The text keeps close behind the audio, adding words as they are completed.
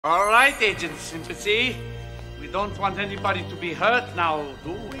All right, Agent Sympathy. We don't want anybody to be hurt now,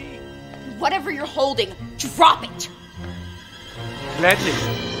 do we? Whatever you're holding, drop it! Gladly.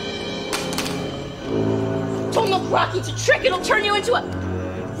 Don't look, Rocky, it's a trick. It'll turn you into a...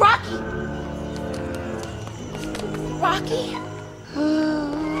 Rocky! Rocky?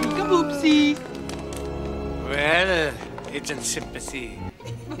 Kaboopsie! Well, Agent Sympathy.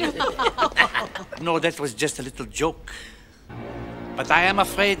 No, that was just a little joke. But I am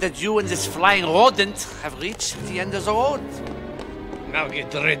afraid that you and this flying rodent have reached the end of the road. Now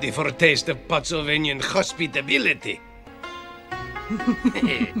get ready for a taste of Pennsylvanian hospitability.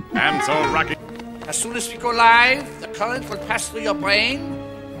 And so, Rocky... As soon as we go live, the current will pass through your brain,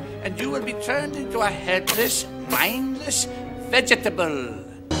 and you will be turned into a helpless, mindless vegetable.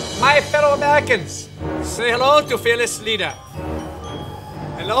 My fellow Americans, say hello to Fearless Leader.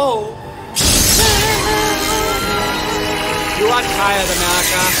 Hello. You are tired,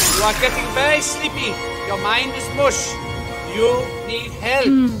 America. You are getting very sleepy. Your mind is mush. You need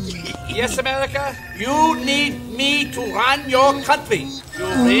help. Yes, America? You need me to run your country. You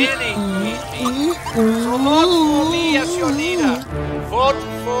really need me. So vote for me as your leader. Vote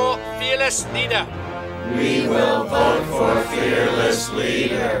for Fearless Leader. We will vote for Fearless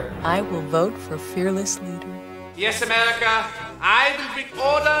Leader. I will vote for Fearless Leader. Yes, America. I will bring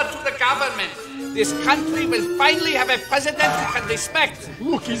order to the government. This country will finally have a president who can respect.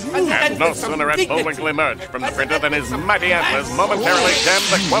 And no sooner had Bullwinkle emerged from the printer than his mighty antlers momentarily jammed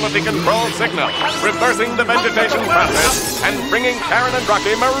the quality control signal, reversing the vegetation process and bringing Karen and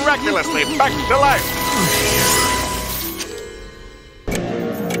Rocky miraculously back to life.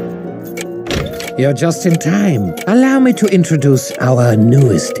 You're just in time. Allow me to introduce our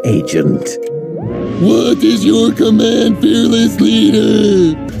newest agent. What is your command, Fearless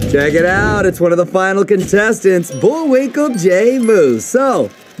Leader? Check it out, it's one of the final contestants, Bullwinkle J. Moose. So,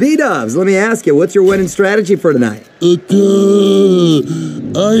 B-Dubs, let me ask you, what's your winning strategy for tonight?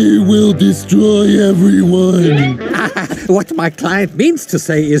 I will destroy everyone. What my client means to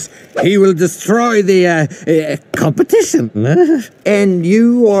say is he will destroy the competition. And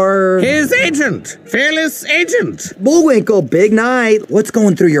you are... His agent! Fearless agent! Bullwinkle, big night. What's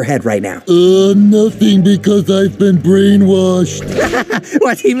going through your head right now? Nothing, because I've been brainwashed.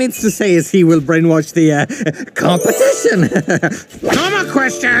 What he means to say is he will brainwash the competition. No more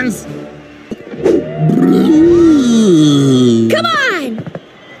questions! Come on!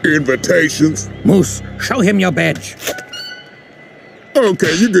 Invitations? Moose, show him your badge.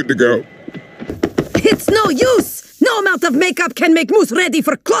 Okay, you're good to go. It's no use! No amount of makeup can make Moose ready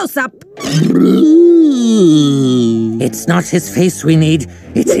for close-up! It's not his face we need,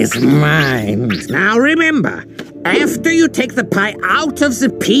 it's his mind. Now remember, after you take the pie out of the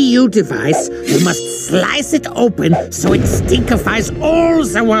PU device, you must slice it open so it stinkifies all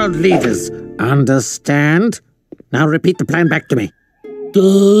the world leaders. Understand? Now repeat the plan back to me.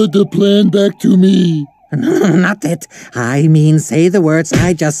 The plan back to me. No, not that. I mean, say the words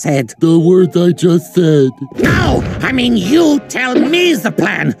I just said. The words I just said. No! I mean, you tell me the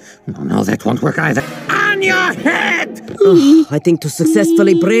plan. No, that won't work either. On your head! I think to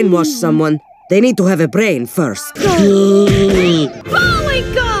successfully brainwash someone, they need to have a brain first. Bullwinkle!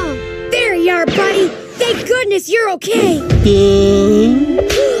 There you are, buddy. Thank goodness you're okay.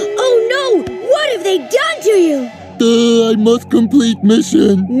 Oh no! What have they done to you? I must complete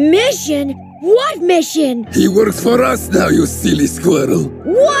mission. Mission? What mission? He works for us now, you silly squirrel.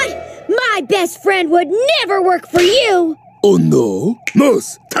 What? My best friend would never work for you. Oh no?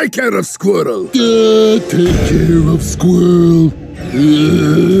 Moose, take care of Squirrel. Take care of Squirrel.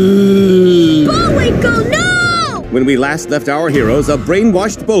 Bullwinkle, no! When we last left our heroes, a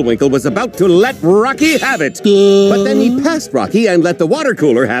brainwashed Bullwinkle was about to let Rocky have it. But then he passed Rocky and let the water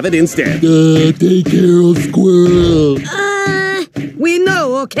cooler have it instead. Take care of Squirrel. We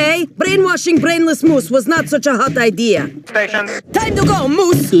know, okay? Brainwashing Brainless Moose was not such a hot idea. Stations. Time to go,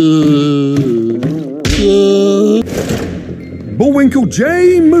 Moose! Bullwinkle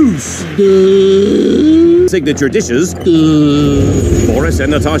J. Moose. Signature dishes. Boris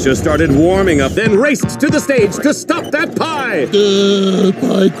and Natasha started warming up, then raced to the stage to stop that pie.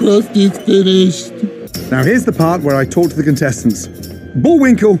 Pie crust is finished. Now here's the part where I talk to the contestants.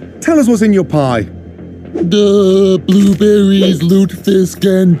 Bullwinkle, tell us what's in your pie. The blueberries, lutefisk,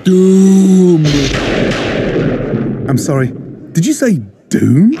 and doom. I'm sorry, did you say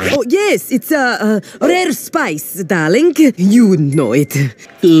doom? Oh, yes, it's a rare spice, darling. You know it.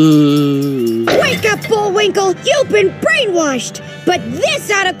 Wake up, Bullwinkle! You've been brainwashed! But this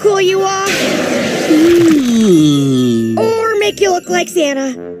ought to cool you off! Or make you look like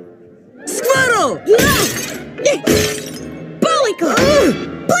Santa. Squirrel! Bullwinkle!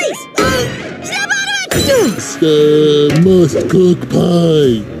 Must cook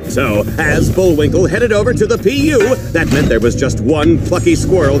pie. So, as Bullwinkle headed over to the PU, that meant there was just one plucky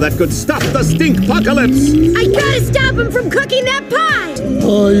squirrel that could stop the stinkpocalypse. I gotta stop him from cooking that pie!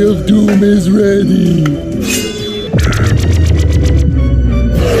 Pie of Doom is ready.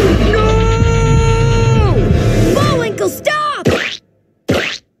 Bullwinkle, stop!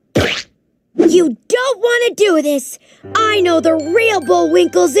 You don't want to do this. I know the real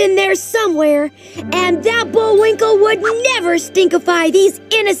Bullwinkle's in there somewhere, and that Bullwinkle would never stinkify these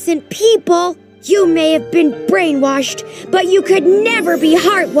innocent people. You may have been brainwashed, but you could never be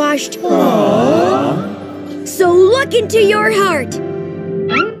heart-washed. Aww. So look into your heart.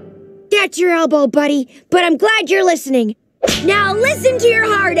 That's your elbow, buddy, but I'm glad you're listening. Now listen to your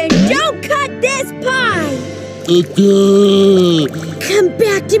heart and don't cut this pie! Come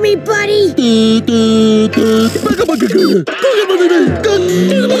back to me, buddy!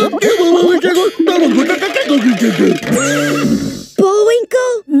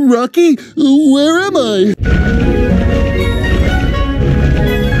 Bullwinkle? Rocky, where am I?